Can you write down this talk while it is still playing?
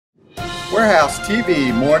Warehouse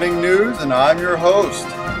TV Morning News, and I'm your host,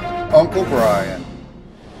 Uncle Brian.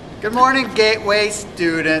 Good morning, Gateway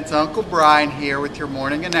students. Uncle Brian here with your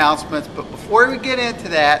morning announcements. But before we get into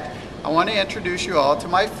that, I want to introduce you all to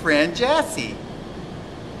my friend Jessie.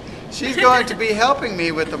 She's going to be helping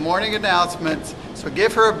me with the morning announcements, so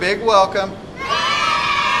give her a big welcome.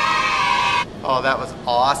 Oh, that was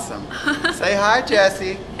awesome. Say hi,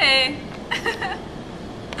 Jessie. Hey.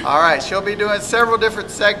 All right, she'll be doing several different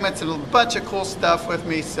segments and a bunch of cool stuff with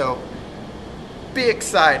me, so be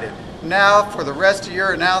excited. Now for the rest of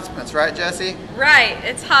your announcements, right, Jessie? Right,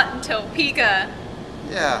 it's hot in Topeka.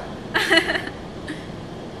 Yeah.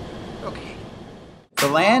 Okay. The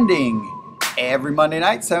Landing, every Monday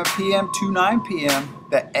night, 7 p.m. to 9 p.m.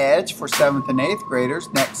 The Edge for 7th and 8th graders,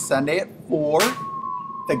 next Sunday at 4.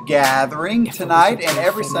 The Gathering tonight and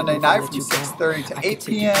every Sunday night from 6:30 to 8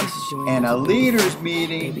 p.m. and a leaders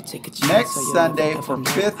meeting next Sunday for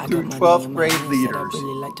 5th through 12th grade leaders.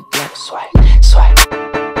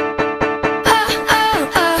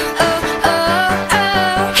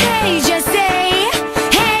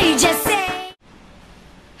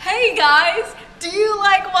 Hey guys, do you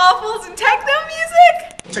like waffles and techno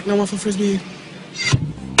music? Techno waffle frisbee.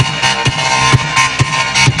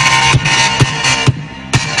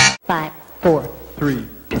 Five, four, 3,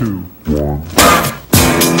 2, 1.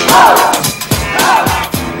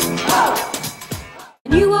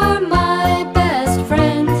 You are my best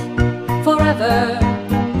friend forever.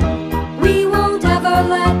 We won't ever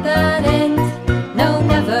let that end. No,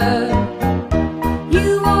 never.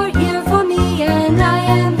 You are here for me and I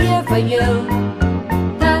am here for you.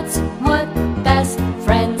 That's what best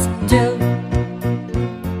friends do.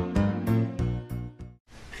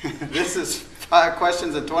 This is 5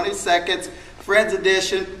 questions in 20 seconds, Friends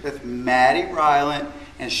Edition with Maddie Ryland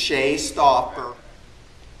and Shay Stauffer.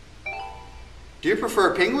 Do you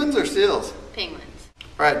prefer penguins or seals? Penguins.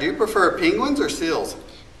 All right, do you prefer penguins or seals?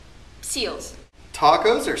 Seals.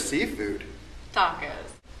 Tacos or seafood?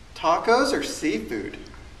 Tacos. Tacos or seafood?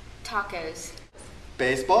 Tacos.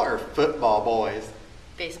 Baseball or football boys?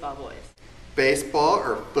 Baseball boys. Baseball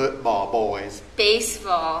or football boys?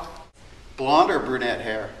 Baseball. Blonde or brunette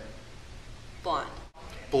hair? Blonde.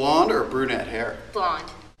 Blonde or brunette hair? Blonde.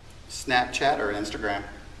 Snapchat or Instagram?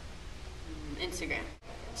 Instagram.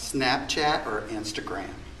 Snapchat or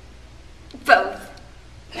Instagram? Both.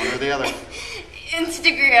 One or the other.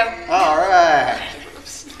 Instagram. All right.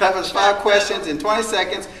 That was 5 questions in 20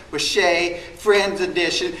 seconds with Shay, Friends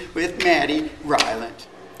Edition with Maddie Ryland.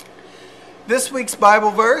 This week's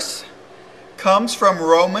Bible verse comes from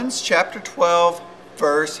Romans chapter 12,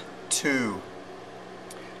 verse 2.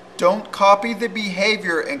 Don't copy the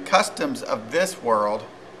behavior and customs of this world,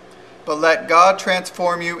 but let God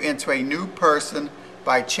transform you into a new person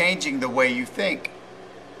by changing the way you think.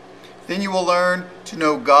 Then you will learn to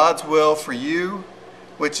know God's will for you,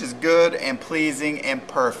 which is good and pleasing and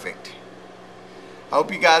perfect. I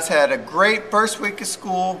hope you guys had a great first week of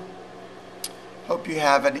school. Hope you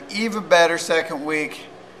have an even better second week.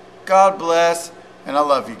 God bless, and I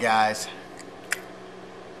love you guys.